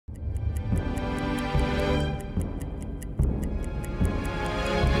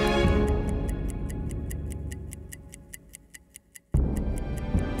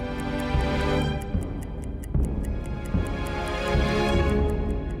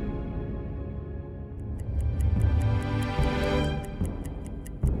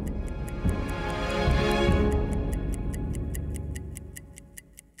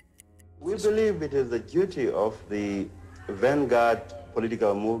believe it is the duty of the vanguard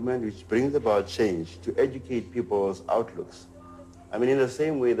political movement which brings about change to educate people's outlooks. I mean, in the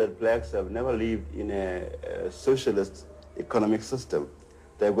same way that blacks have never lived in a socialist economic system,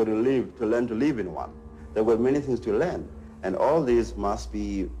 they've got to learn to live in one. They've got many things to learn, and all these must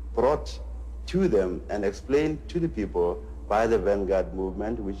be brought to them and explained to the people by the vanguard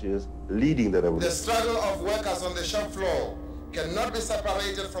movement, which is leading the revolution. The struggle of workers on the shop floor cannot be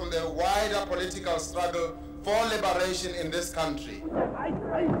separated from the wider political struggle for liberation in this country.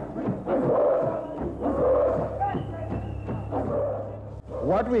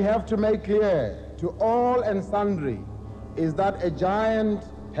 What we have to make clear to all and sundry is that a giant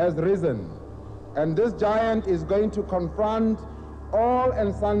has risen, and this giant is going to confront all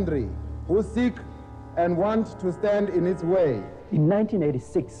and sundry who seek and want to stand in its way. In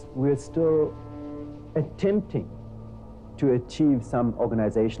 1986, we were still attempting to achieve some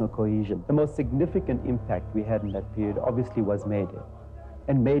organizational cohesion. The most significant impact we had in that period obviously was May Day.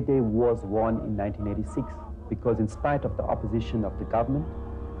 And May Day was won in 1986 because in spite of the opposition of the government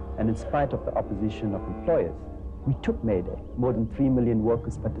and in spite of the opposition of employers, we took May Day. More than 3 million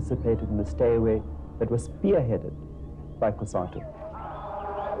workers participated in the stay away that was spearheaded by COSATU.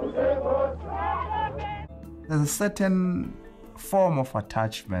 There's a certain form of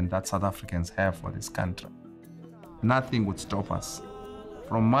attachment that South Africans have for this country. Nothing would stop us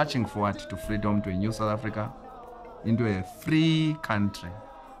from marching forward to freedom, to a new South Africa, into a free country,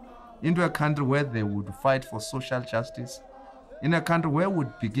 into a country where they would fight for social justice, in a country where we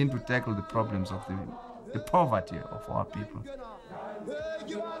would begin to tackle the problems of the poverty of our people.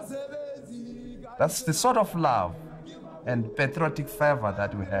 That's the sort of love and patriotic fervor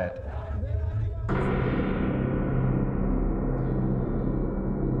that we had.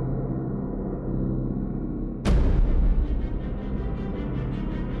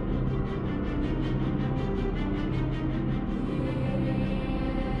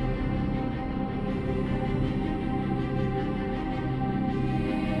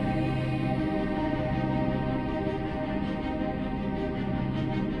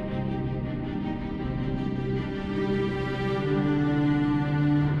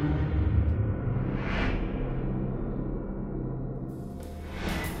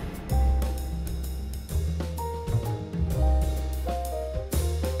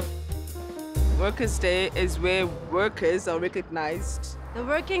 Workers' Day is where workers are recognized. The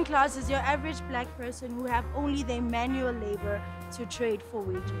working class is your average black person who have only their manual labor to trade for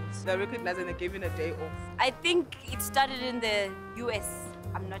wages. They're recognized and they're given a day off. I think it started in the US,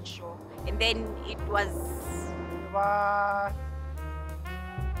 I'm not sure. And then it was... I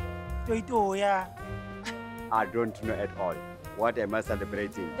don't know at all. What am I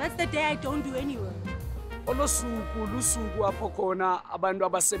celebrating? That's the day I don't do anywhere. Olosuku lusuku apho khona abantu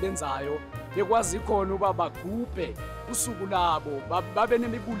abasebenzayo bekwazi khona uba bagubhe usuku labo babe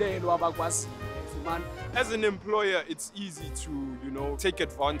nemibulelo abakwazi ufumana. As an employer, it's easy to, take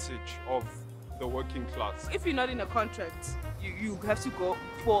advantage of the working class. If you're not in a contract, you have to go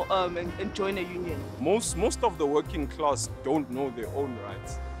for and join a union. Most of the working class don't know their own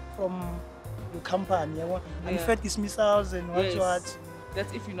rights. From the company, unfair dismissals and what.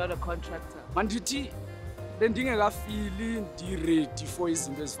 That's if you're not a contractor. Manditi bendingekafili ndi-ready for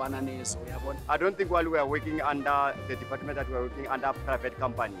izinto ezifana nezo uyabona. I don't think while we are working under the department that we are working under a private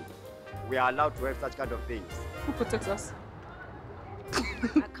company, we are allowed to have such kind of things. Who protects us?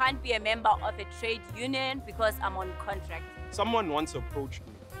 I can't be a member of a trade union because I'm on contract. Someone once approached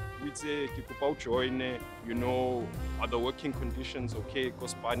me. We'd say, Kikupa join, are the working conditions okay,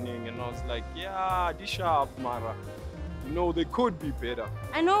 co-spanning? And I was like, yeah, this sharp, Mara. They could be better.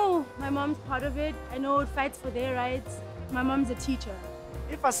 I know my mom's part of it. I know it fights for their rights. My mom's a teacher.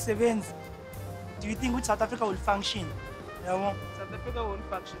 If as sevens, do you think South Africa will function? South Africa won't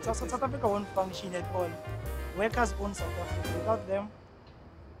function. South Africa won't function at all. Workers own South Africa. Without them,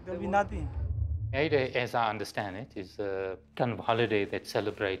 there'll be nothing. May Day, as I understand it, is a kind of holiday that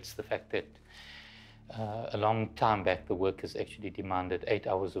celebrates the fact that a long time back, the workers actually demanded 8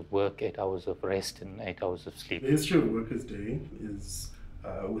 hours of work, 8 hours of rest, and 8 hours of sleep. The history of Workers' Day is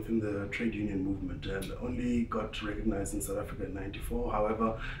within the trade union movement and only got recognized in South Africa in '94.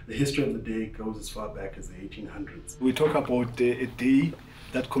 However, the history of the day goes as far back as the 1800s. We talk about a day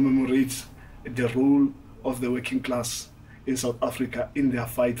that commemorates the role of the working class in South Africa in their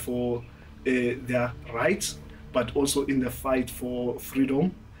fight for their rights, but also in the fight for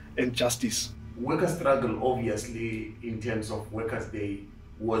freedom and justice. Worker struggle, obviously, in terms of Workers' Day,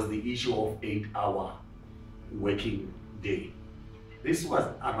 was the issue of 8-hour working day. This was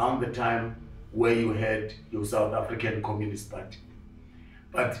around the time where you had your South African Communist Party.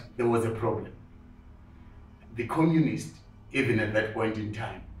 But there was a problem. The communists, even at that point in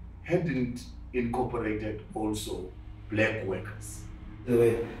time, hadn't incorporated also black workers. There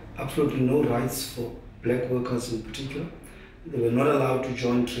were absolutely no rights for black workers in particular. They were not allowed to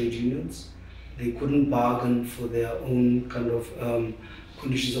join trade unions. They couldn't bargain for their own kind of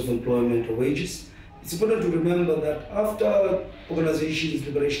conditions of employment or wages. It's important to remember that after organizations,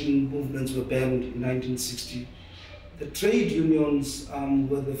 liberation movements were banned in 1960, the trade unions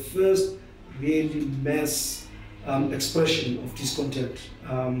were the first really mass expression of discontent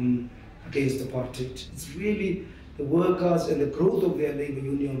against apartheid. It's really the workers and the growth of their labor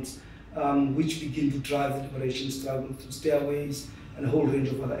unions which begin to drive the liberation struggle through stairways and a whole range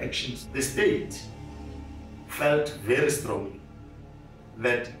of other actions. The state felt very strongly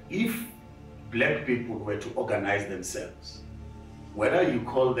that if black people were to organize themselves, whether you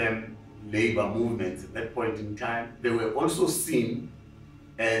call them labor movements at that point in time, they were also seen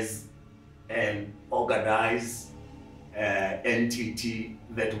as an organized entity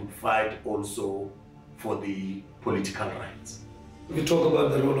that would fight also for the political rights. We talk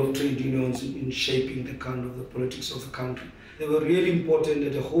about the role of trade unions in shaping the kind of the politics of the country. They were really important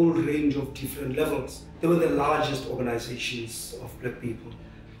at a whole range of different levels. They were the largest organizations of black people.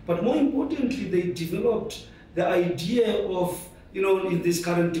 But more importantly, they developed the idea of, in this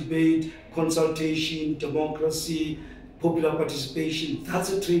current debate, consultation, democracy, popular participation.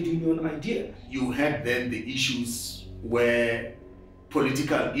 That's a trade union idea. You had then the issues where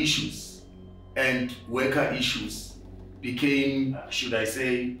political issues and worker issues became, should I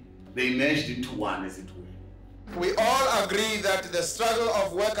say, they merged into one, as it were. We all agree that the struggle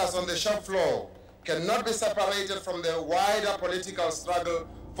of workers on the shop floor cannot be separated from the wider political struggle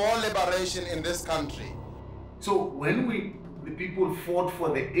for liberation in this country. So when the people fought for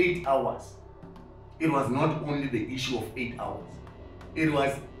the 8 hours, it was not only the issue of 8 hours. It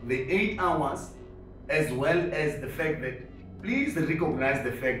was the 8 hours as well as the fact that, please recognize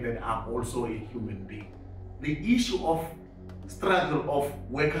the fact that I'm also a human being. The issue of struggle of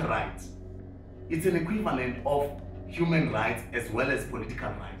worker rights, it's an equivalent of human rights as well as political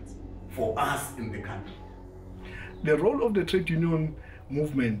rights for us in the country. The role of the trade union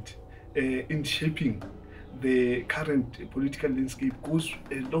movement in shaping the current political landscape goes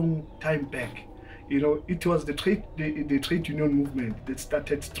a long time back. It was the trade union movement that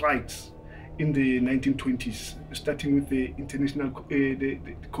started strikes in the 1920s, starting with the International the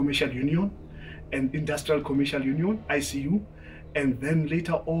Commercial Union and Industrial Commercial Union, ICU, and then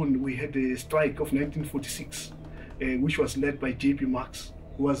later on we had the strike of 1946, which was led by J.P. Marx,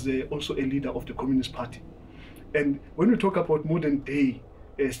 who was also a leader of the Communist Party. And when we talk about modern day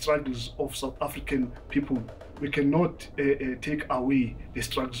struggles of South African people, we cannot take away the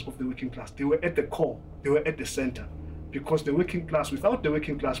struggles of the working class. They were at the core, they were at the center, because the working class, without the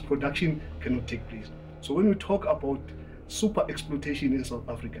working class, production cannot take place. So when we talk about super exploitation in South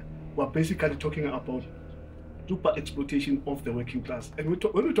Africa, we're basically talking about super exploitation of the working class. And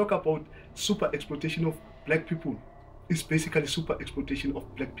when we talk about super exploitation of black people, it's basically super exploitation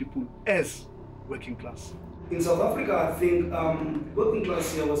of black people as working class. In South Africa, I think working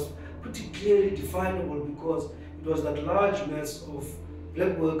class here was pretty clearly definable because it was that large mass of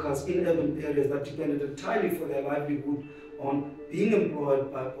black workers in urban areas that depended entirely for their livelihood on being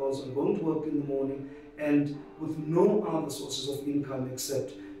employed by a person, going to work in the morning, and with no other sources of income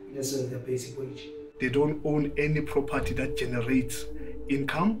except, in a sense, their basic wage. They don't own any property that generates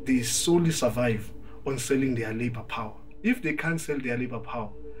income. They solely survive on selling their labor power. If they can't sell their labor power,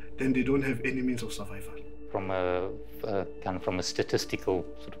 then they don't have any means of survival. From a statistical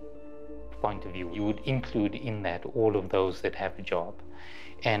sort of point of view, you would include in that all of those that have a job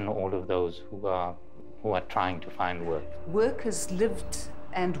and all of those who are trying to find work. Workers lived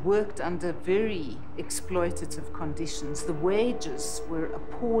and worked under very exploitative conditions. The wages were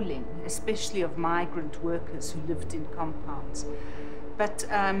appalling, especially of migrant workers who lived in compounds. But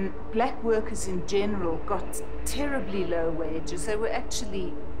black workers in general got terribly low wages. They were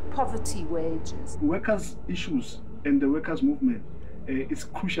actually poverty wages. Workers' issues and the workers' movement is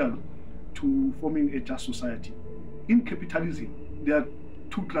crucial to forming a just society. In capitalism, there are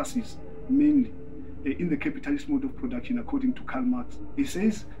two classes mainly. In the capitalist mode of production, according to Karl Marx, he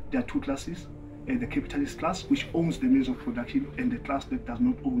says there are two classes: the capitalist class, which owns the means of production, and the class that does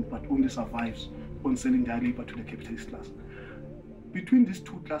not own but only survives on selling their labor to the capitalist class. Between these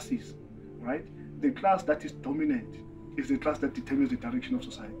two classes, right, the class that is dominant is the class that determines the direction of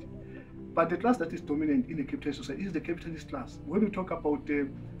society. But the class that is dominant in a capitalist society is the capitalist class. When we talk about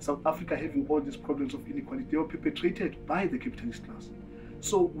South Africa having all these problems of inequality, they were perpetrated by the capitalist class.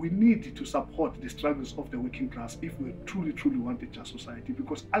 So we need to support the struggles of the working class if we truly, truly want a just society,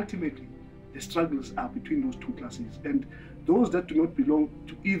 because ultimately the struggles are between those two classes, and those that do not belong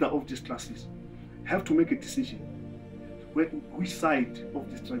to either of these classes have to make a decision which side of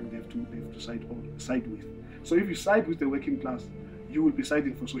the struggle they have to side with. So if you side with the working class, you will be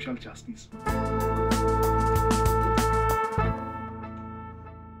siding for social justice.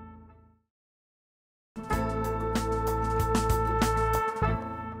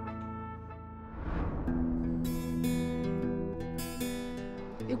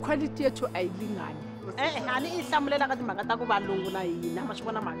 Equality yethu ayilingani. Ani ihlamulela ka timhaka ta ku valungu na hina ma swi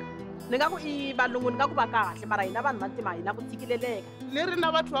vona mhaka. Ni nga ku I valungu ni nga ku va kahle mara hina vanhu vantima hina ku tshikileleka. Leri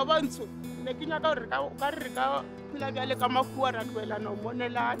na batho ba bantsho ne ke nyaka gore ka re ka phela bjale ka makua ra twelana o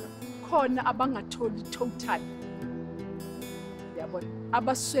monelana. Khona abangatholi total. Yabona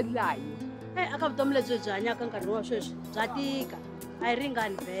abaswelayo. Aka vutomi lebyi byi hanyaka nkarhi wa sweswi bya tika a yi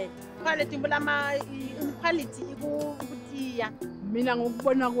ringani vhele. Quality mbulama quality I ku tiya. Mina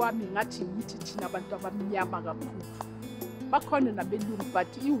ngokubona kwami ngathi ngithi thina abantu abamnyama kakhulu. Bakhona nabelungu but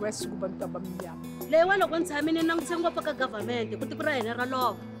iwest kubantu abamnyama. Lewa loko ni tshamini langutse ngopfu ka government ku tiko ra hina ra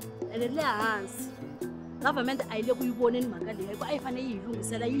lova ene le hansi. Government a yi le ku yi voneni mhaka leyi ku a yi fanele yi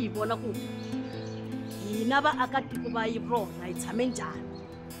lungisela yi vona ku hina vaakatiko va yi rona hi tshame njhani.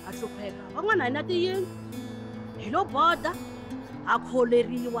 A hlupheka van'wana hina tiyindlu hi lo boda ha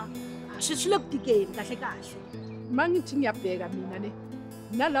kholeriwa swi le ku tikeni kahle kahle. Mangithi ngiyabheka mina ne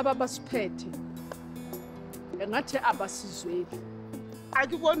nalaba basiphethe engathi abasizweli.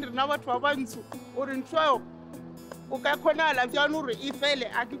 Akiboni rina batho ba bantsho uri ntshwa o ka khonala bjana uri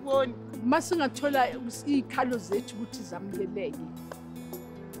ifele akiboni. Masingathola izikhalo zethu ukuthi zamkeleke.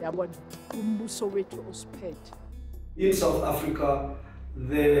 Yabona umbuso wethu osiphethe. In South Africa,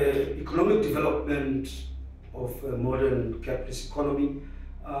 the economic development of a modern capitalist economy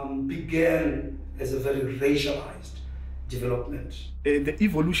began as a very racialized development. The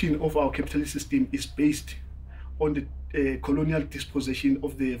evolution of our capitalist system is based on the colonial dispossession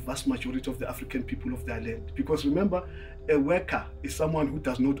of the vast majority of the African people of their land. Because remember, a worker is someone who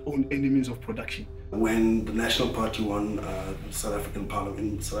does not own any means of production. When the National Party won South African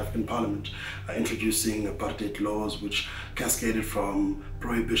Parliament, introducing apartheid laws which cascaded from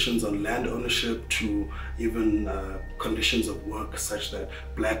prohibitions on land ownership to even conditions of work such that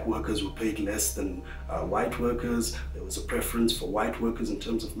black workers were paid less than white workers. There was a preference for white workers in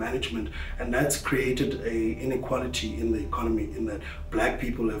terms of management, and that's created an inequality in the economy in that black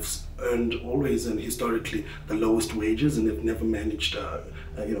people have earned always and historically the lowest wages, and they've never managed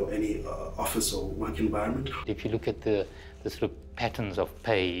any office or work environment. If you look at the sort of patterns of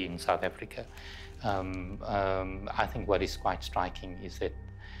pay in South Africa, I think what is quite striking is that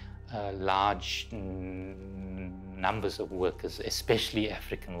large numbers of workers, especially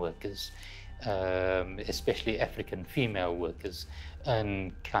African workers, especially African female workers,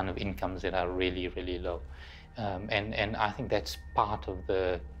 earn kind of incomes that are really, really low. And I think that's part of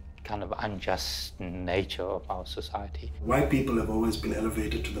the kind of unjust nature of our society. White people have always been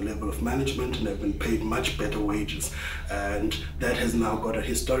elevated to the level of management and have been paid much better wages, and that has now got a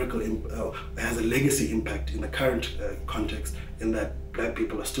historical, has a legacy impact in the current context, in that black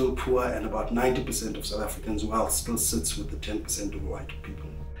people are still poor and about 90% of South Africans' wealth still sits with the 10% of white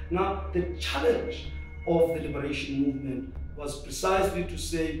people. Now, the challenge of the liberation movement was precisely to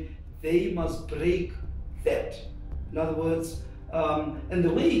say they must break that. In other words, and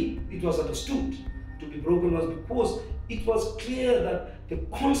the way it was understood to be broken was because it was clear that the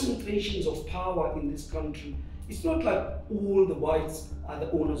concentrations of power in this country, it's not like all the whites are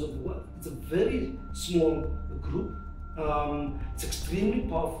the owners of the wealth. It's a very small group. It's extremely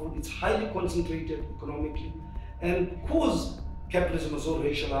powerful. It's highly concentrated economically. And because capitalism was so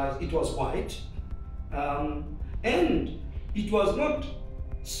racialized, it was white. And it was not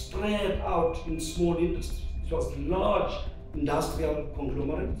spread out in small industries. It was large industrial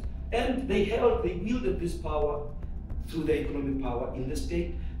conglomerate, and they wielded this power through their economic power in the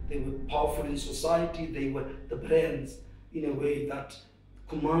state. They were powerful in society. They were the brands in a way that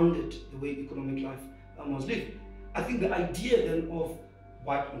commanded the way economic life was lived. I think the idea then of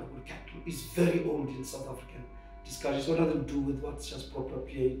white monopoly capital is very old in South African discussion. It's got nothing to do with what's just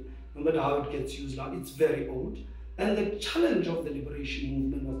appropriate, no matter how it gets used now. It's very old. And the challenge of the liberation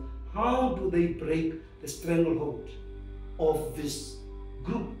movement was, how do they break the stranglehold of this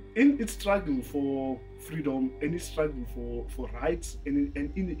group? In its struggle for freedom, in its struggle for rights, and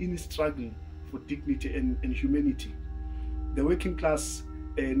in its struggle for dignity and humanity, the working class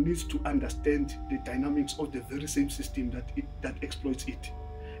needs to understand the dynamics of the very same system that exploits it.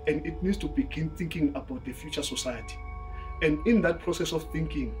 And it needs to begin thinking about the future society. And in that process of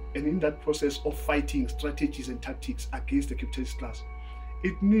thinking and in that process of fighting strategies and tactics against the capitalist class,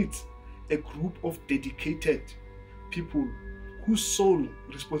 it needs a group of dedicated people whose sole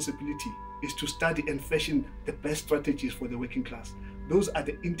responsibility is to study and fashion the best strategies for the working class. Those are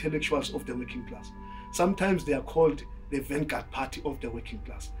the intellectuals of the working class. Sometimes they are called the vanguard party of the working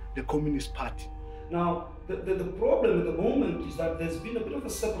class, the Communist Party. Now, the problem at the moment is that there's been a bit of a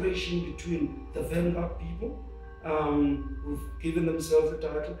separation between the vanguard people who've given themselves a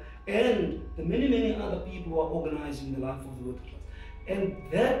title and the many other people who are organizing the life of the working class. And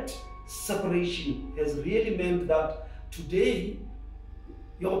that separation has really meant that today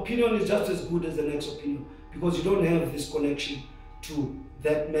your opinion is just as good as the next opinion, because you don't have this connection to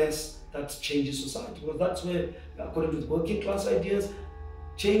that mass that changes society. Because that's where, according to the working class ideas,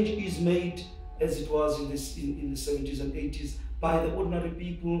 change is made as it was in the 70s and 80s by the ordinary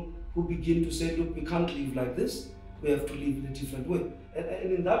people who begin to say, look, we can't live like this, we have to live in a different way.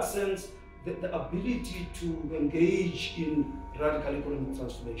 And in that sense, the ability to engage in radical economic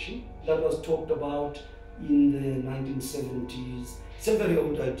transformation that was talked about in the 1970s, it's a very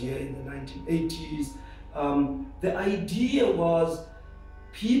old idea, in the 1980s. The idea was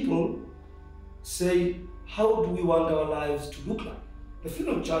people say, how do we want our lives to look like? The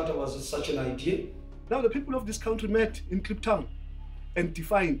Freedom Charter was such an idea. Now the people of this country met in Kliptown and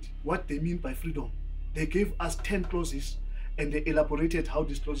defined what they mean by freedom. They gave us 10 clauses and they elaborated how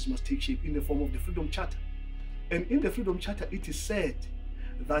these clauses must take shape in the form of the Freedom Charter. And in the Freedom Charter, it is said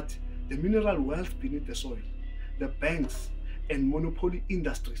that the mineral wealth beneath the soil, the banks and monopoly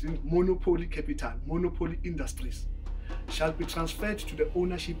industries, monopoly capital, monopoly industries, shall be transferred to the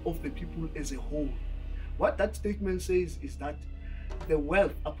ownership of the people as a whole. What that statement says is that the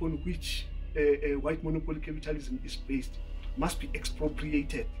wealth upon which white monopoly capitalism is based must be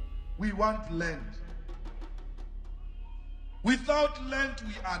expropriated. We want land. Without land,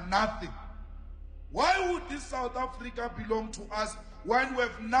 we are nothing. Why would this South Africa belong to us when we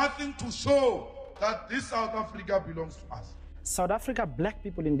have nothing to show that this South Africa belongs to us? South Africa, black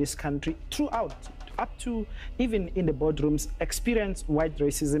people in this country, throughout, up to even in the boardrooms, experience white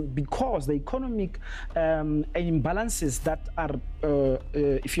racism because the economic imbalances that are,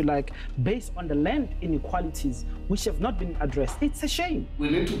 if you like, based on the land inequalities, which have not been addressed. It's a shame. We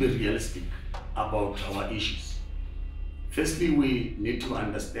need to be realistic about our issues. Firstly, we need to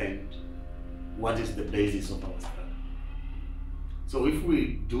understand what is the basis of our struggle. So if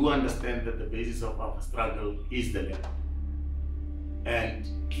we do understand that the basis of our struggle is the land, and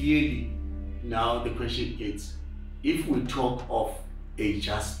clearly now the question is, if we talk of a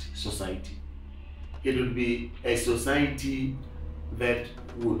just society, it would be a society that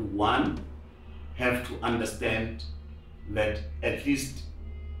would, one, have to understand that at least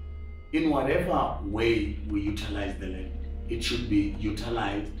in whatever way we utilize the land, it should be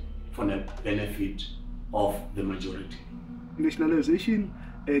utilized for the benefit of the majority. Nationalization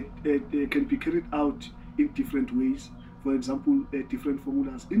can be carried out in different ways. For example, different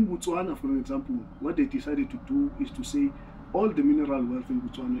formulas. In Botswana, for example, what they decided to do is to say all the mineral wealth in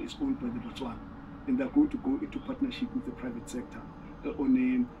Botswana is owned by the Botswana, and they're going to go into partnership with the private sector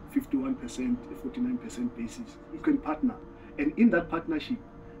on a 51%, 49% basis. You can partner, and in that partnership,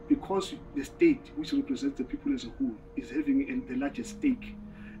 because the state, which represents the people as a whole, is having the largest stake,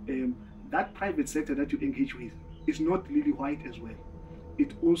 that private sector that you engage with is not really white as well.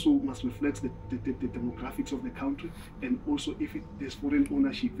 It also must reflect the demographics of the country, and also if there's foreign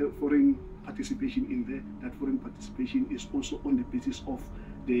ownership, foreign participation in there, that foreign participation is also on the basis of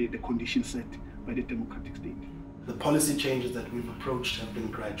the conditions set by the democratic state. The policy changes that we've approached have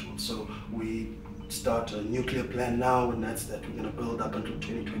been gradual. So we start a nuclear plan now, and that's that we're going to build up until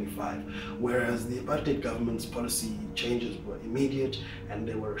 2025. Whereas the apartheid government's policy changes were immediate and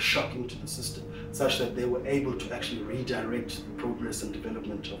they were shocking to the system, such that they were able to actually redirect the progress and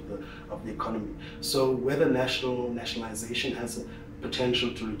development of the economy. So whether nationalization has a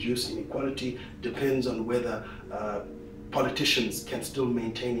potential to reduce inequality depends on whether politicians can still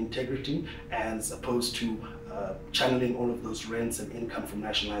maintain integrity as opposed to channeling all of those rents and income from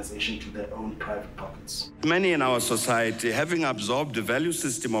nationalization to their own private pockets. Many in our society, having absorbed the value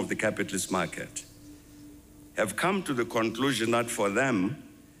system of the capitalist market, have come to the conclusion that for them,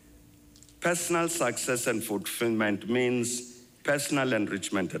 personal success and fulfillment means personal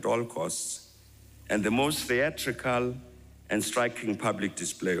enrichment at all costs, and the most theatrical and striking public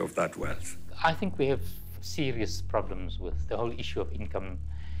display of that wealth. I think we have serious problems with the whole issue of income,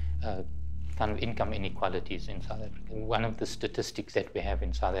 kind of income inequalities in South Africa. One of the statistics that we have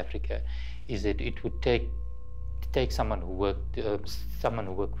in South Africa is that it would take someone who worked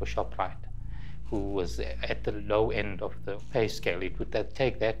for Shoprite, who was at the low end of the pay scale, it would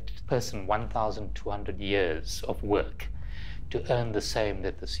take that person 1,200 years of work to earn the same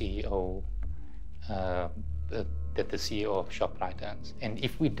that the CEO of ShopRite earns. And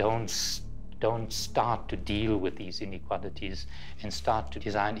if we don't start to deal with these inequalities and start to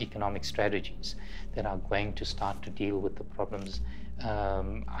design economic strategies that are going to start to deal with the problems,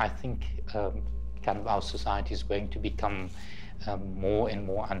 I think kind of our society is going to become more and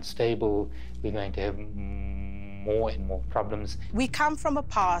more unstable. We're going to have more and more problems. We come from a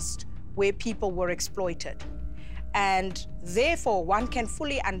past where people were exploited, and therefore one can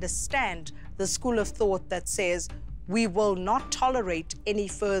fully understand the school of thought that says we will not tolerate any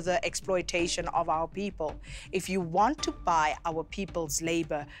further exploitation of our people. If you want to buy our people's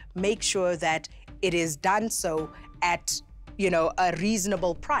labor, make sure that it is done so at, a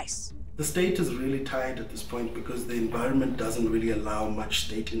reasonable price. The state is really tired at this point because the environment doesn't really allow much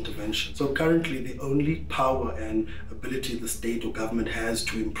state intervention. So currently the only power and ability the state or government has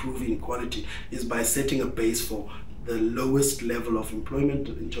to improve inequality is by setting a base for the lowest level of employment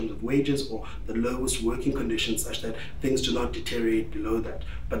in terms of wages, or the lowest working conditions, such that things do not deteriorate below that.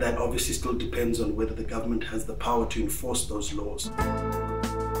 But that obviously still depends on whether the government has the power to enforce those laws.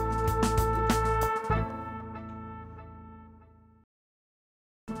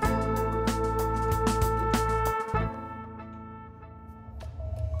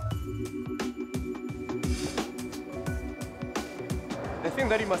 The thing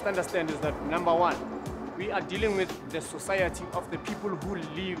that you must understand is that, number one, we are dealing with the society of the people who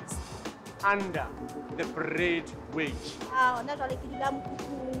lives under the bread wage.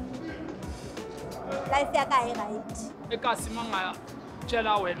 Life ya ka e right. Ekasimanga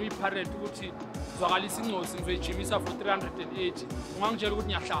tshela wena uyiparent ukuthi zwakalisa incosi ngizoyijimisa for 380. Ungangitshela ukuthi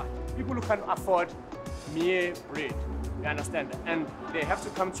ngiyahlala. People who can afford mere bread, you understand? And they have to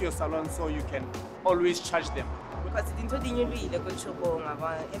come to your salon so you can always charge them. Because everything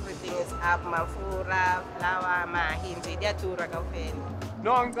is up, mafura, flour, mahinje, diyatura kaufeni.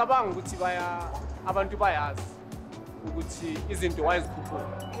 No, ngicabanga ukuthi abantu bayazi ukuthi izinto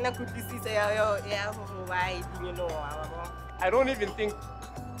wayezikhuphuka. Nginakhutlisisa yayo why you know. I don't even think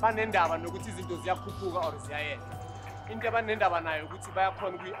banendaba nokuthi izinto ziyakhuphuka or ziyayehla. Into abanendaba nayo ukuthi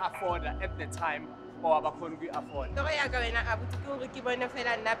bayakhona ukuyi-afforda at the time or abakhona ukuyi-afforda. Toro yaka wena abuti ke hore ke bone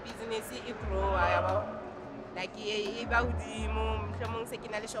fela nna business e grow yabo. Like e ba hodimo mhlomong se ke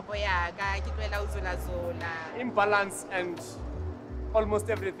na le shopo yaka ke tloela ho zola. Imbalance and almost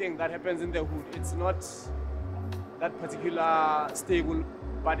everything that happens in the hood, it's not that particular stable,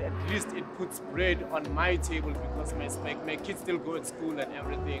 but at least it puts bread on my table because my kids still go to school and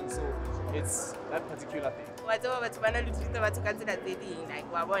everything, so it's that particular thing. Like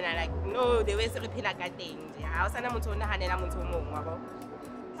no, the way se re phela ka teng ha o sana motho o nahanela motho o mong wa bo.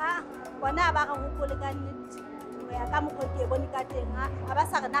 Bona ba ka hopole ka nnete ho ya ka mokgwa ke bone ka teng ha ba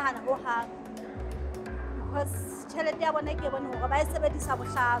sa re nahana ho hang, because tšhelete ya bona ke bone hore ba e sebedisa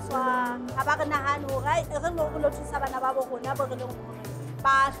bohlaswa, ha ba re nahane hore re lo thusa bana ba bo rona bo re leng hore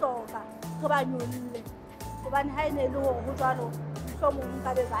ba hloka re ba nyolle, hobane ha e ne le hore ho jwalo mohlomong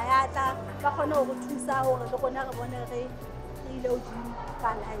ka be ba ya tla ba kgone ho re thusa hore le rona re bone re ile hodimo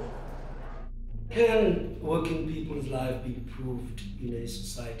ka life. Can working people's life be improved in a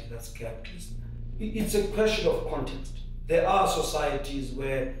society that's capitalist? It's a question of context. There are societies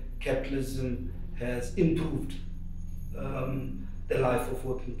where capitalism has improved the life of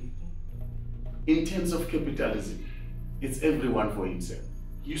working people. In terms of capitalism, it's everyone for himself.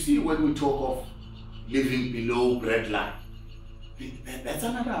 You see, when we talk of living below breadline, that's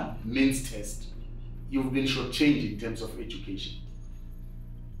another means test. You've been shortchanged in terms of education.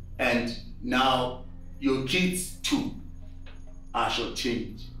 And now your kids too are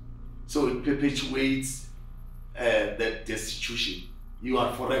shortchanged. So it perpetuates that destitution. You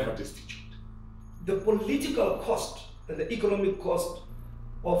are forever destitute. The political cost and the economic cost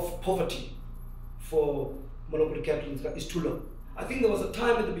of poverty for monopoly capitalism is too low. I think there was a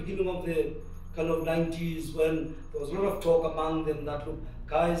time at the beginning of the kind of 90s when there was a lot of talk among them that, look,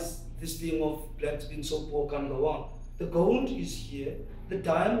 guys, this thing of blacks being so poor can go on. The gold is here, the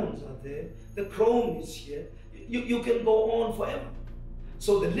diamonds are there, the chrome is here. You can go on forever.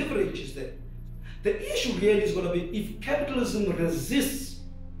 So the leverage is there. The issue really is going to be if capitalism resists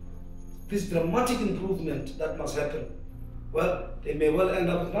this dramatic improvement that must happen, well, they may well end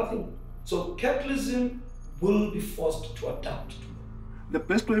up with nothing. So capitalism will be forced to adapt. The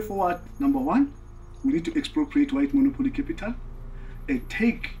best way forward, number one, we need to expropriate white monopoly capital and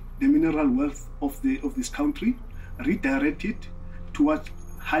take the mineral wealth of this country, redirect it towards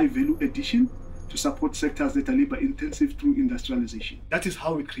high value addition to support sectors that are labor intensive through industrialization. That is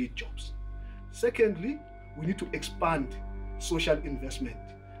how we create jobs. Secondly, we need to expand social investment,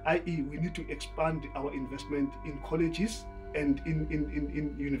 i.e. we need to expand our investment in colleges and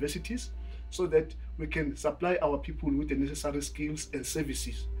in universities so that we can supply our people with the necessary skills and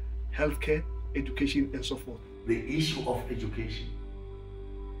services, healthcare, education, and so forth. The issue of education,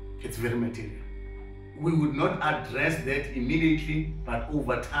 it's very material. We would not address that immediately, but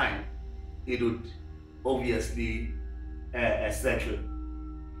over time, it would obviously settle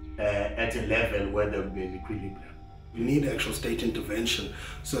at a level where there will be an equilibrium. We need actual state intervention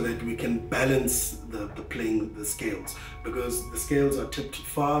so that we can balance the scales, because the scales are tipped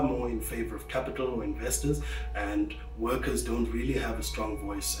far more in favor of capital or investors, and workers don't really have a strong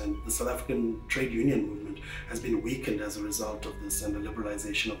voice. And the South African trade union movement has been weakened as a result of this and the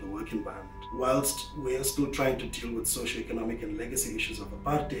liberalization of the work environment. Whilst we are still trying to deal with socioeconomic and legacy issues of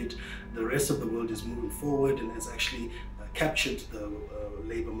apartheid, the rest of the world is moving forward and has actually captured the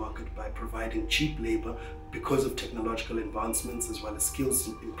labor market by providing cheap labor because of technological advancements as well as skills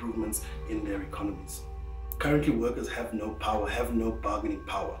improvements in their economies. Currently, workers have no power, have no bargaining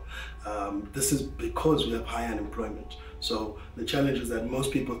power. This is because we have high unemployment. So the challenge is that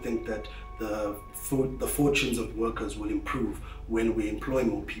most people think that the fortunes of workers will improve when we employ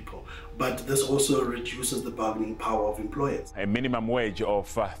more people. But this also reduces the bargaining power of employers. A minimum wage of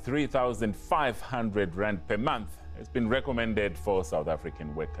 3,500 rand per month has been recommended for South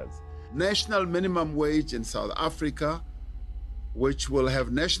African workers. National minimum wage in South Africa, which will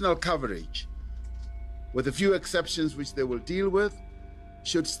have national coverage, with a few exceptions which they will deal with,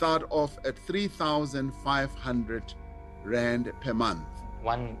 should start off at 3,500 rand per month.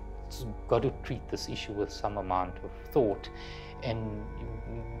 One's got to treat this issue with some amount of thought, and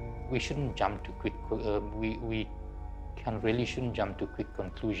we shouldn't jump to quick, we really shouldn't jump to quick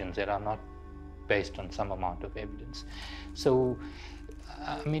conclusions that are not based on some amount of evidence. So,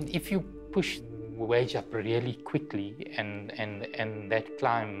 I mean, if you push wage up really quickly and that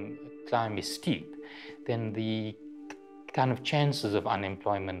climb is steep, then the kind of chances of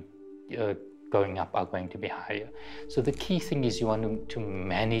unemployment going up are going to be higher. So the key thing is you want to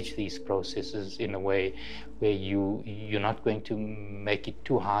manage these processes in a way where you're not going to make it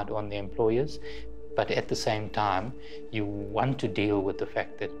too hard on the employers, but at the same time, you want to deal with the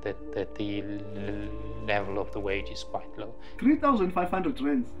fact that the level of the wage is quite low. 3,500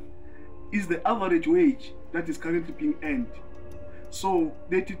 rands is the average wage that is currently being earned. So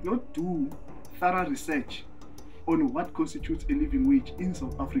they did not do thorough research on what constitutes a living wage in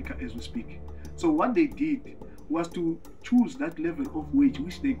South Africa as we speak. So what they did was to choose that level of wage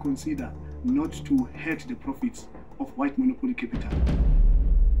which they consider not to hurt the profits of white monopoly capital.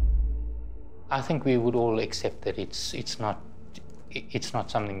 I think we would all accept that it's not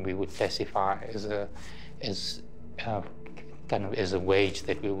something we would classify as a wage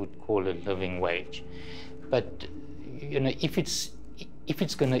that we would call a living wage. But you know, if it's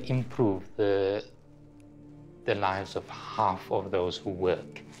going to improve the lives of half of those who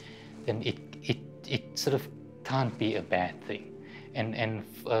work, then it sort of can't be a bad thing. And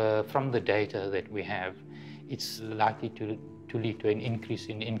from the data that we have, it's likely to lead to an increase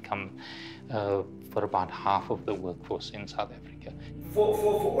in income for about half of the workforce in South Africa. For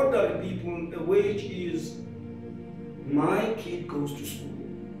ordinary people, a wage is my kid goes to school.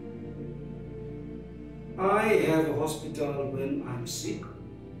 I have a hospital when I'm sick.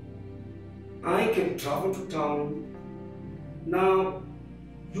 I can travel to town. Now,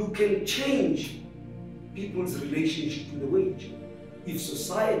 you can change people's relationship to the wage if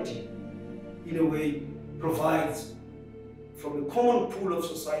society, in a way, provides from the common pool of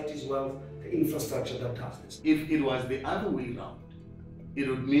society's wealth the infrastructure that does this. If it was the other way around, it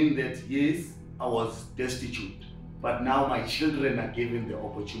would mean that yes, I was destitute, but now my children are given the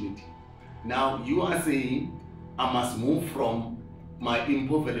opportunity. Now you are saying I must move from my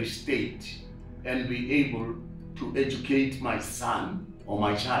impoverished state and be able to educate my son or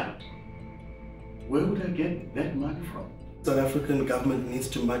my child. Where would I get that money from? South African government needs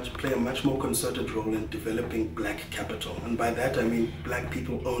to play a much more concerted role in developing black capital. And by that I mean black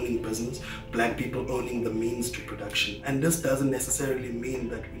people owning business, black people owning the means to production. And this doesn't necessarily mean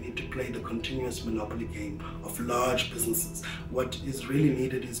that we need to play the continuous monopoly game of large businesses. What is really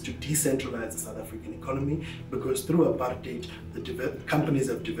needed is to decentralize the South African economy, because through apartheid, the companies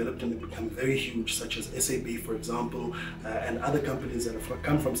have developed and become very huge, such as SAB, for example, and other companies that have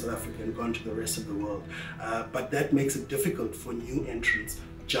come from South Africa and gone to the rest of the world. But that makes it difficult for new entrants,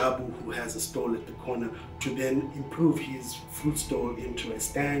 Jabu, who has a stall at the corner, to then improve his fruit stall into a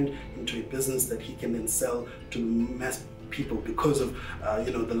stand, into a business that he can then sell to people because of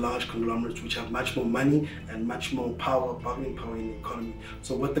the large conglomerates which have much more money and much more power, bargaining power in the economy.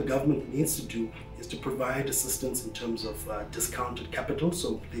 So what the government needs to do is to provide assistance in terms of discounted capital.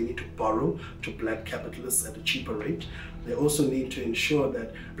 So they need to borrow to black capitalists at a cheaper rate. They also need to ensure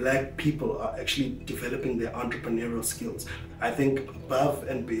that black people are actually developing their entrepreneurial skills. I think above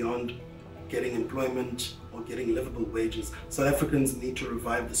and beyond getting employment or getting livable wages, South Africans need to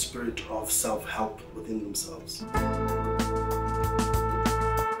revive the spirit of self-help within themselves.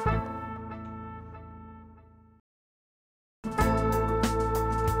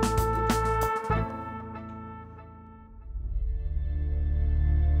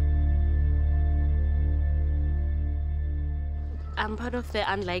 I'm part of the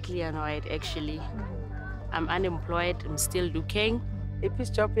unlikely annoyed, actually. I'm unemployed, I'm still looking. I-peace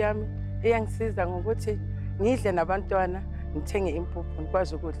job yami iyangisiza ngokuthi ngidle nabantwana ngithenge impuphu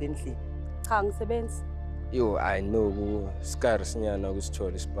ngikwazi ukudla endlini. Cha ngisebenzi. Yo, I know scarce nyana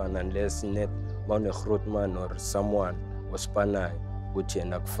kusithola ispan unless net one or someone osipanayo uthi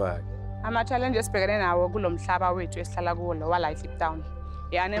yena kufake. Ama-challenge esibhekene nawo kulo mhlaba wethu esihlala kuwo lo wa-Life Down.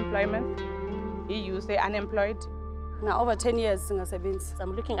 I-unemployment, i-youth unemployed. Now over 10 years singasebenzi.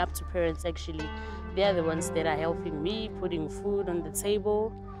 I'm looking up to parents, actually. They are the ones that are helping me, putting food on the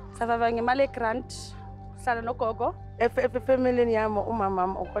table. Savava ngemali grant, hlala nogogo. Efamilini yami umama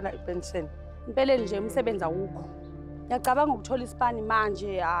wami ukhona ipension. Impeleni nje umsebenzi awukho. Ngiyacabanga ukuthola isipani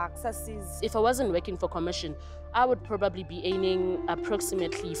manje akusasizi. If I wasn't working for commission, I would probably be earning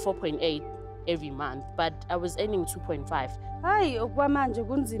approximately 4.8 every month, but I was earning 2.5. Hayi okuba manje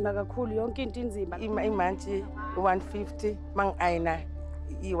kunzima kakhulu yonke into inzima. Imanti 150 mangayina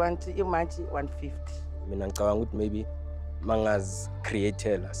imanti 150. Mina ngicabanga ukuthi maybe mangazi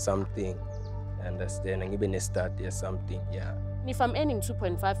createla something, understand, ngibe ne start or something, yeah. If I'm earning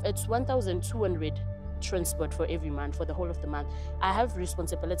 2.5, it's 1,200 transport for every month, for the whole of the month. I have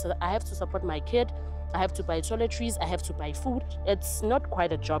responsibility. I have to support my kid. I have to buy toiletries. I have to buy food. It's not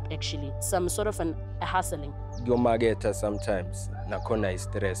quite a job, actually. Some sort of a hustling. Your market sometimes nakhona is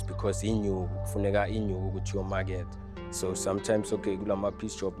stress because kufuneka inyuku ukuthi your market. So sometimes okay kula ma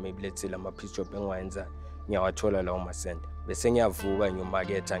piece job, maybe let's say la ma piece job engiwenza ngiyawathola lawo masente. Bese ngiyavuka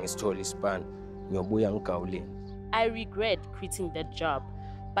ngiyomarket ngisithola ispan ngiyobuya ngigawuleni. I regret quitting that job,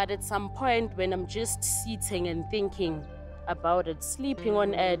 but at some point when I'm just sitting and thinking about it, sleeping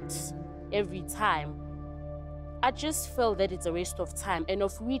on it every time, I just feel that it's a waste of time, and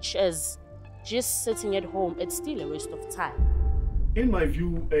of which as just sitting at home, it's still a waste of time. In my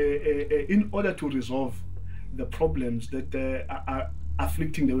view, in order to resolve the problems that are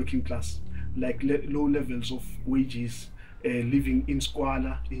afflicting the working class, like low levels of wages, living in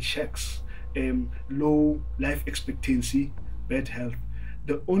squalor, in shacks, low life expectancy, bad health,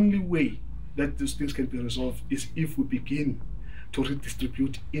 the only way that these things can be resolved is if we begin to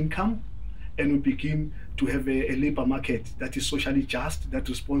redistribute income and we begin to have a labor market that is socially just, that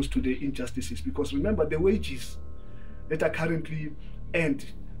responds to the injustices. Because remember, the wages that are currently earned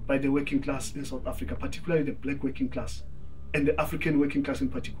by the working class in South Africa, particularly the black working class, and the African working class in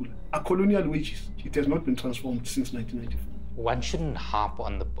particular, are colonial wages. It has not been transformed since 1994. One shouldn't harp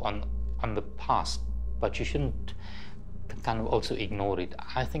on the past, but you shouldn't kind of also ignore it.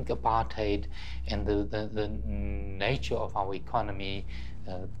 I think apartheid and the nature of our economy,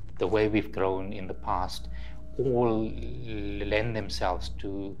 the way we've grown in the past, all lend themselves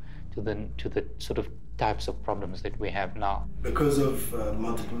to the sort of types of problems that we have now. Because of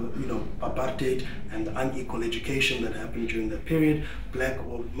multiple, apartheid and unequal education that happened during that period, black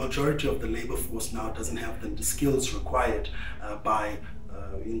or majority of the labor force now doesn't have the skills required by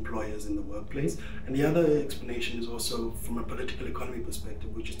employers in the workplace. And the other explanation is also from a political economy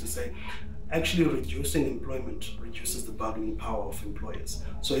perspective, which is to say, actually reducing employment reduces the bargaining power of employers.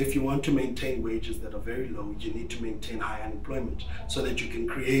 So if you want to maintain wages that are very low, you need to maintain high unemployment so that you can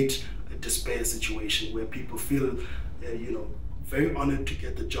create a despair situation where people feel, very honored to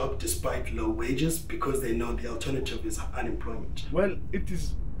get the job despite low wages because they know the alternative is unemployment. Well, it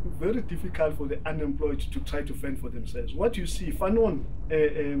is very difficult for the unemployed to try to fend for themselves. What you see, Fanon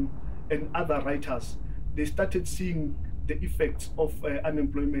and other writers, they started seeing the effects of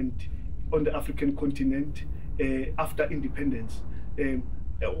unemployment on the African continent after independence.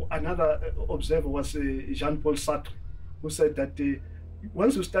 Another observer was Jean-Paul Sartre, who said that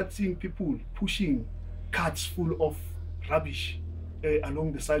once you start seeing people pushing carts full of rubbish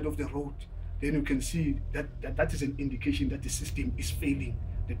along the side of the road, then you can see that is an indication that the system is failing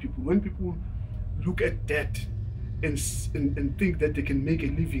the people. When people look at debt and think that they can make a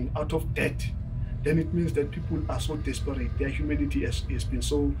living out of debt, then it means that people are so desperate. Their humanity has been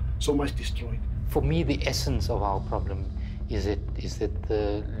so much destroyed. For me, the essence of our problem is it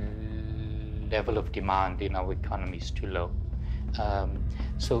the level of demand in our economy is too low?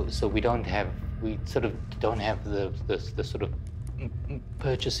 So we sort of don't have the sort of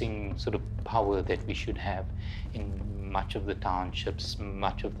purchasing sort of power that we should have in much of the townships,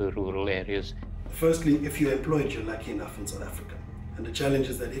 much of the rural areas. Firstly, if you're employed, you're lucky enough in South Africa. And the challenge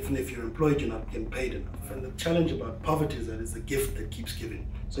is that even if you're employed, you're not getting paid enough. And the challenge about poverty is that it's a gift that keeps giving.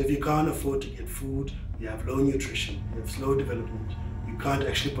 So if you can't afford to get food, you have low nutrition, you have slow development, you can't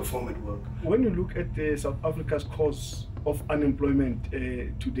actually perform at work. When you look at South Africa's cause of unemployment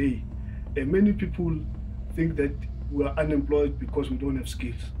today, many people think that we are unemployed because we don't have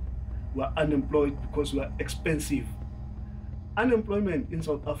skills. We are unemployed because we are expensive. Unemployment in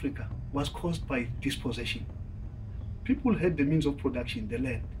South Africa was caused by dispossession. People had the means of production, the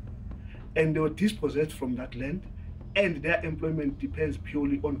land, and they were dispossessed from that land, and their employment depends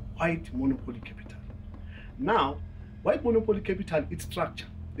purely on white monopoly capital. Now, white monopoly capital, its structure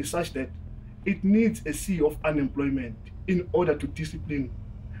is such that it needs a sea of unemployment in order to discipline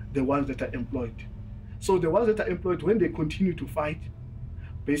the ones that are employed. So the ones that are employed, when they continue to fight,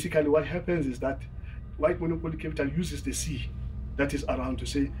 basically what happens is that white monopoly capital uses the sea that is around to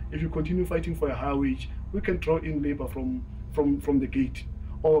say, if you continue fighting for a higher wage, we can draw in labor from the gate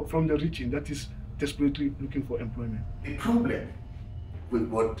or from the region that is desperately looking for employment. The problem with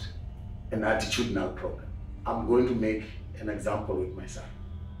what an attitudinal problem. I'm going to make an example with my son.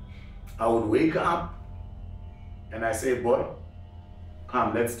 I would wake up and I say, boy,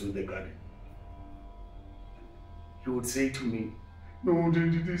 come, let's do the garden. He would say to me, no,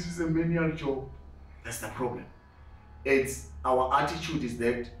 this is a manual job. That's the problem. It's our attitude is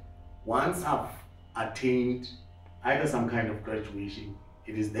that once I've attained either some kind of graduation,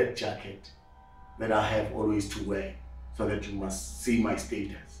 it is that jacket that I have always to wear so that you must see my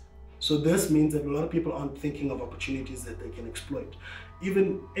status. So this means that a lot of people aren't thinking of opportunities that they can exploit.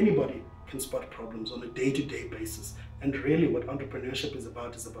 Even anybody can spot problems on a day-to-day basis. And really what entrepreneurship is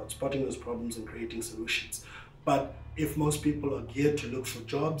about spotting those problems and creating solutions. But if most people are geared to look for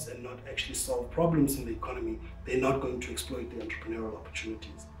jobs and not actually solve problems in the economy, they're not going to exploit the entrepreneurial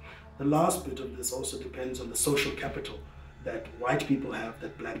opportunities. The last bit of this also depends on the social capital that white people have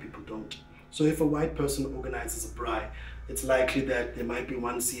that black people don't. So if a white person organizes a braai, it's likely that there might be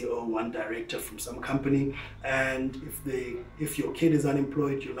one CEO, one director from some company, and if your kid is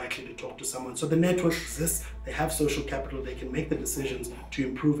unemployed, you're likely to talk to someone. So the network exists, they have social capital, they can make the decisions to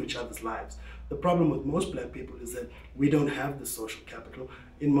improve each other's lives. The problem with most black people is that we don't have the social capital.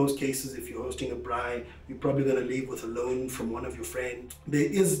 In most cases, if you're hosting a braai, you're probably going to leave with a loan from one of your friends. There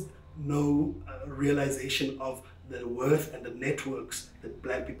is no realization of the worth and the networks that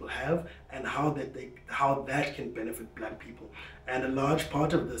black people have and how that can benefit black people. And a large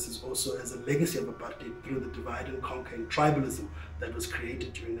part of this is also as a legacy of apartheid through the divide and conquer and tribalism that was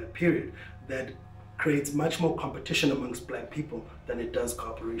created during that period that creates much more competition amongst black people than it does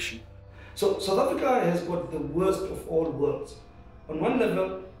cooperation. So South Africa has got the worst of all worlds. On one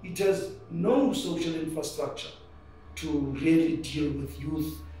level, it has no social infrastructure to really deal with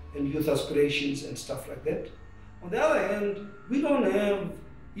youth and youth aspirations and stuff like that. On the other hand, we don't have,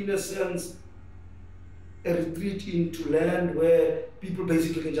 in a sense, a retreat into land where people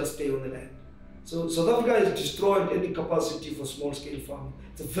basically can just stay on the land. So South Africa has destroyed any capacity for small-scale farming.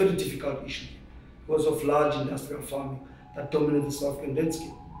 It's a very difficult issue because of large industrial farming that dominate the South African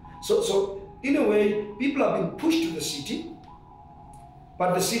landscape. So in a way, people are being pushed to the city,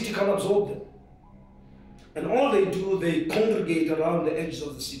 but the city can't absorb them. And all they do, they congregate around the edges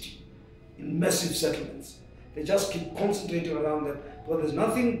of the city in massive settlements. They just keep concentrating around them, but there's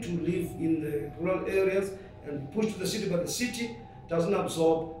nothing to live in the rural areas and push to the city, but the city doesn't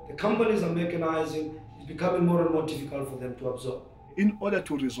absorb. The companies are mechanizing. It's becoming more and more difficult for them to absorb. In order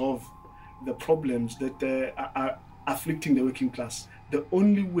to resolve the problems that are afflicting the working class, the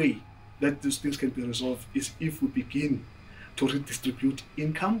only way that these things can be resolved is if we begin to redistribute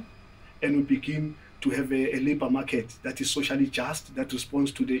income and we begin to have a labor market that is socially just, that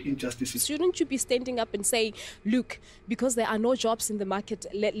responds to the injustices. Shouldn't you be standing up and saying, look, because there are no jobs in the market,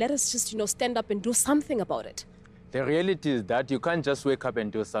 let us just, stand up and do something about it? The reality is that you can't just wake up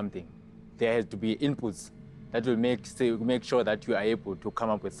and do something. There has to be inputs that will make sure that you are able to come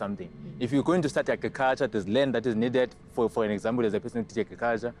up with something. If you're going to start agriculture, there's land that is needed. For an example, there's a person to teach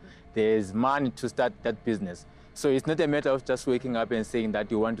agriculture. There's money to start that business. So it's not a matter of just waking up and saying that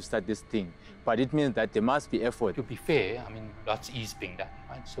you want to start this thing, but it means that there must be effort. To be fair, lots is being done,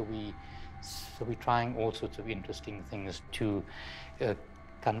 right? So we're trying all sorts of interesting things to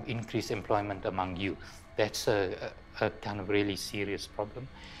kind of increase employment among youth. That's a kind of really serious problem.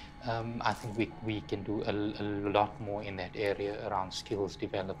 I think we can do a lot more in that area around skills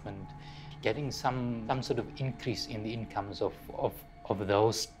development, getting some sort of increase in the incomes of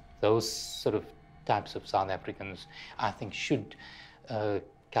those sort of types of South Africans, I think should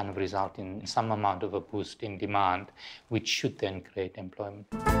kind of result in some amount of a boost in demand, which should then create employment.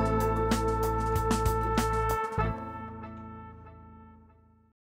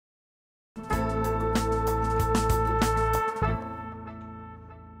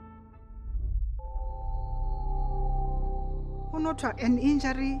 An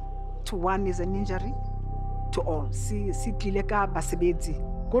injury to one is an injury to all. Si tlile ka basebetsi.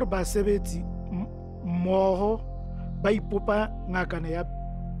 Kore basebetsi mmoho ba ipopa ngakana ya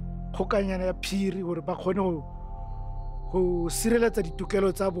khokanyana ya phiri hore ba khone ho sireletsa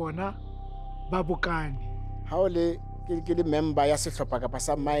ditokelo tsa bona ba bokane. Ha o le ke le member ya sehlopha kapa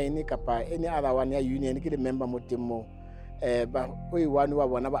sa mine kapa any other one ya union ke le member mo temo ba o iwane wa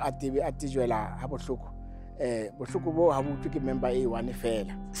bona ba atijwela ha bohloko. Bohloko bo ha botse ke member A1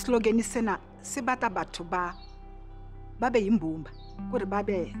 fela. Slogan sena se bata batho ba be imbumba gore ba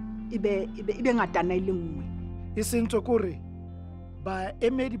be ibe ngatana ile nngwe. E sentse gore ba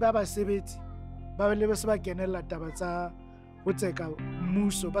emedi ba basebetsi ba le se ba kenela taba tsa go tseka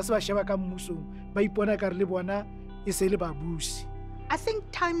mmuso ba se ba sheba ka mmuso ba ipona ka re le bona e se le ba busi. I think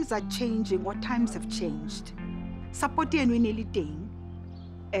times are changing, or times have changed. Support eno ene le teng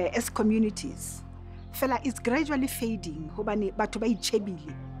as communities. Fela it's gradually fading hobane batho ba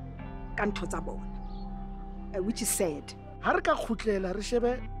itshebile ka ntho tsa bona, which is sad. Ha re ka khutlela re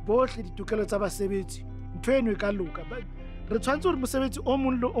shebe bohle ditokelo tsa basebetsi ntho eno e ka loka, re tshwantse gore mosebetsi o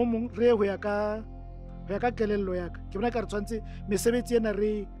mong le o mong re ho ya ka kelello ya ka ke bona ka re tshwantse mesebetsi ena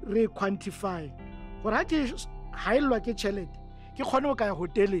re quantify gore ha ke haellwa ke tšhelete ke kgone ho ka ya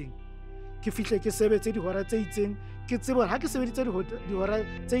hoteleng ke fihle ke sebetse dihora tse itseng ke tsebe ha ke sebeditse dihora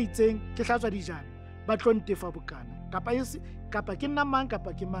tse itseng ke hlatswa dijana ba tlo ntefa bokana kapa ke nna mang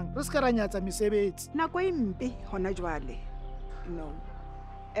kapa ke mang re se ka ra nyatsa mesebetsi. Nako e mpe hona jwale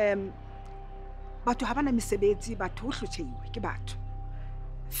batho ha bana mesebetsi, batho ho hlotsheiwe ke batho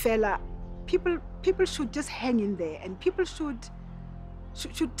fela. People should just hang in there, and people should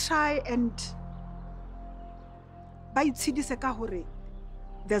try and ba itshidise ka hore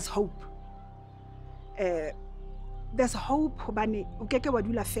there's hope. There's hope hobane o keke wa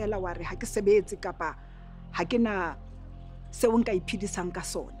dula fela wa re ha ke sebetse kapa ha ke na seo nka iphidisang ka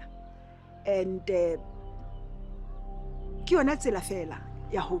sona, and ke yona tsela fela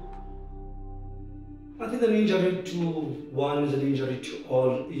ya hope. I think an injury to one is an injury to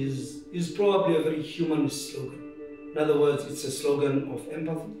all is probably a very humanist slogan. In other words, it's a slogan of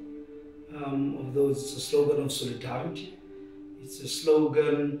empathy, it's a slogan of solidarity, it's a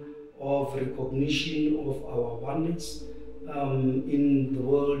slogan of recognition of our oneness in the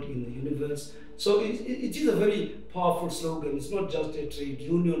world, in the universe. So it is a very powerful slogan. It's not just a trade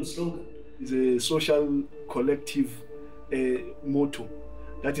union slogan. It's a social collective motto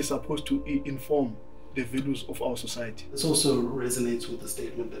that is supposed to inform the values of our society. This also resonates with the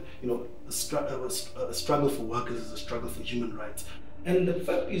statement that, a struggle for workers is a struggle for human rights. And the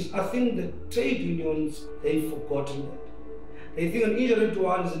fact is, I think the trade unions, they've forgotten that. They think an injury to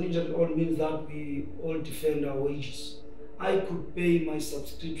one is an injury to all means that we all defend our wages. I could pay my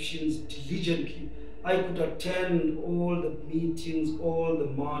subscriptions diligently. I could attend all the meetings, all the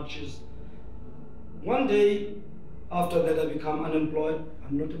marches. One day, after that I become unemployed,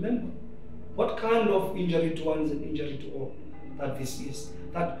 I'm not a member. What kind of injury to one is an injury to all that this is?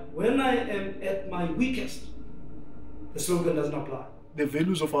 That when I am at my weakest, the slogan doesn't apply. The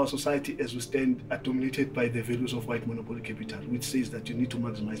values of our society as we stand are dominated by the values of white monopoly capital, which says that you need to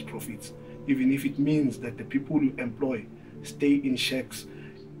maximize profits, even if it means that the people you employ stay in shacks.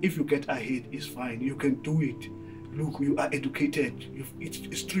 If you get ahead, it's fine. You can do it. Look, you are educated.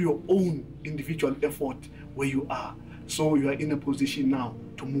 It's through your own individual effort where you are. So you are in a position now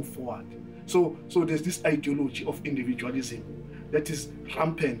to move forward. So there's this ideology of individualism that is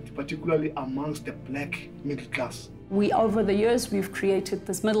rampant, particularly amongst the black middle class. Over the years, we've created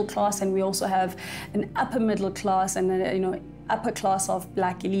this middle class, and we also have an upper middle class and upper class of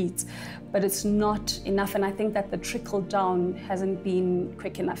black elites. But it's not enough, and I think that the trickle down hasn't been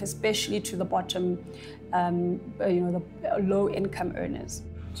quick enough, especially to the bottom, the low income earners.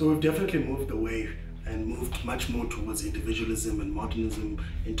 So we've definitely moved away and moved much more towards individualism and modernism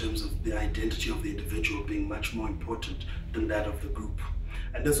in terms of the identity of the individual being much more important than that of the group.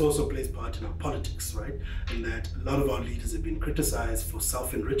 And this also plays part in our politics, right? In that a lot of our leaders have been criticized for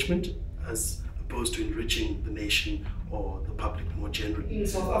self-enrichment as opposed to enriching the nation or the public more generally. In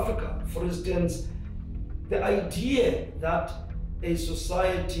South Africa, for instance, the idea that a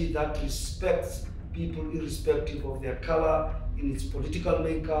society that respects people irrespective of their color, in its political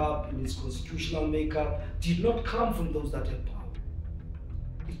makeup, in its constitutional makeup, did not come from those that had power.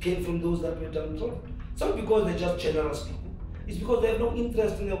 It came from those that were downtrodden. It's not because they're just generous people, it's because they have no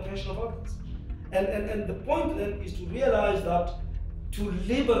interest in the oppression of others. And the point then is to realize that to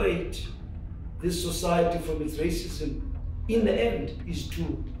liberate this society from its racism, in the end, is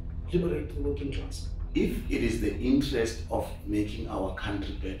to liberate the working class. If it is the interest of making our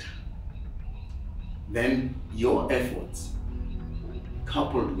country better, then your efforts,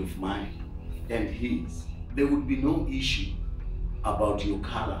 coupled with mine and his, there would be no issue about your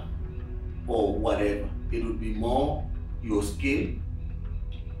color or whatever. It would be more your skill.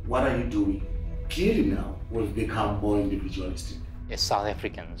 What are you doing? Clearly now, we've become more individualistic. As South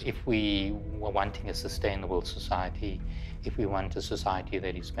Africans, if we were wanting a sustainable society, if we want a society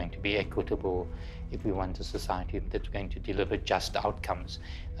that is going to be equitable, if we want a society that's going to deliver just outcomes,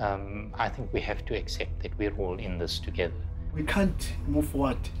 I think we have to accept that we're all in this together. We can't move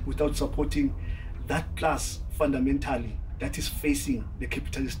forward without supporting that class fundamentally that is facing the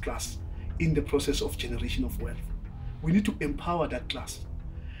capitalist class in the process of generation of wealth. We need to empower that class.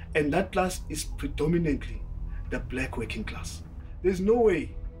 And that class is predominantly the black working class. There's no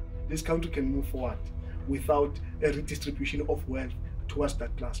way this country can move forward without a redistribution of wealth towards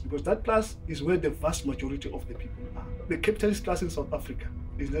that class, because that class is where the vast majority of the people are. The capitalist class in South Africa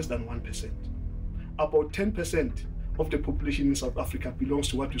is less than 1%. About 10% of the population in South Africa belongs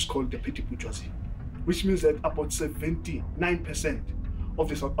to what is called the petty bourgeoisie, which means that about 79% of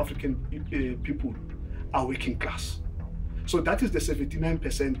the South African people are working class. So that is the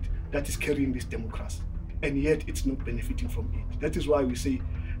 79% that is carrying this democracy, and yet it's not benefiting from it. That is why we say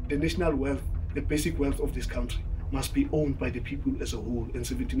the national wealth, the basic wealth of this country, must be owned by the people as a whole, and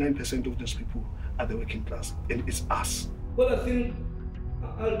 79% of those people are the working class, and it's us. Well, I think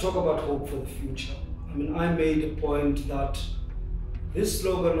I'll talk about hope for the future. I mean, I made a point that this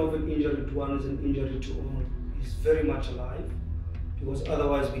slogan of an injury to one is an injury to all is very much alive, because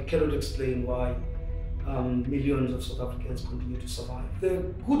otherwise we cannot explain why millions of South Africans continue to survive. The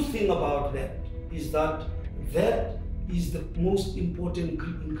good thing about that is that is the most important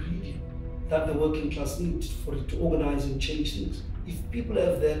ingredient that the working class needs for it to organize and change things. If people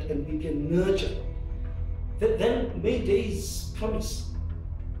have that and we can nurture them, then May Day's promise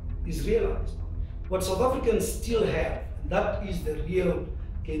is realized. What South Africans still have, and that is the real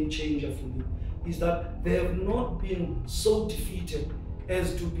game changer for me, is that they have not been so defeated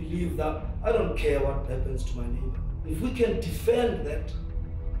as to believe that I don't care what happens to my neighbor. If we can defend that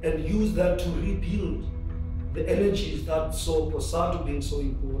and use that to rebuild the energies that saw COSATU being so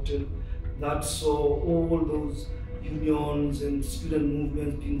important, that saw all those unions and student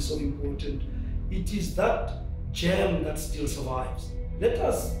movements being so important, it is that gem that still survives. Let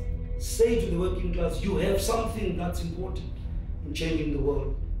us say to the working class, you have something that's important in changing the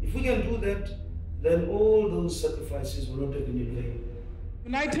world. If we can do that, then all those sacrifices will not have been in vain.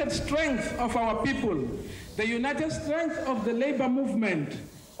 United strength of our people, the united strength of the labor movement,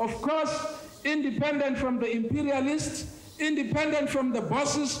 of course, independent from the imperialists, independent from the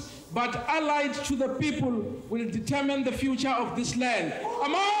bosses, but allied to the people, will determine the future of this land.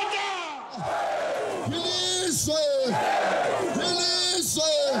 Amanda! Release! Release!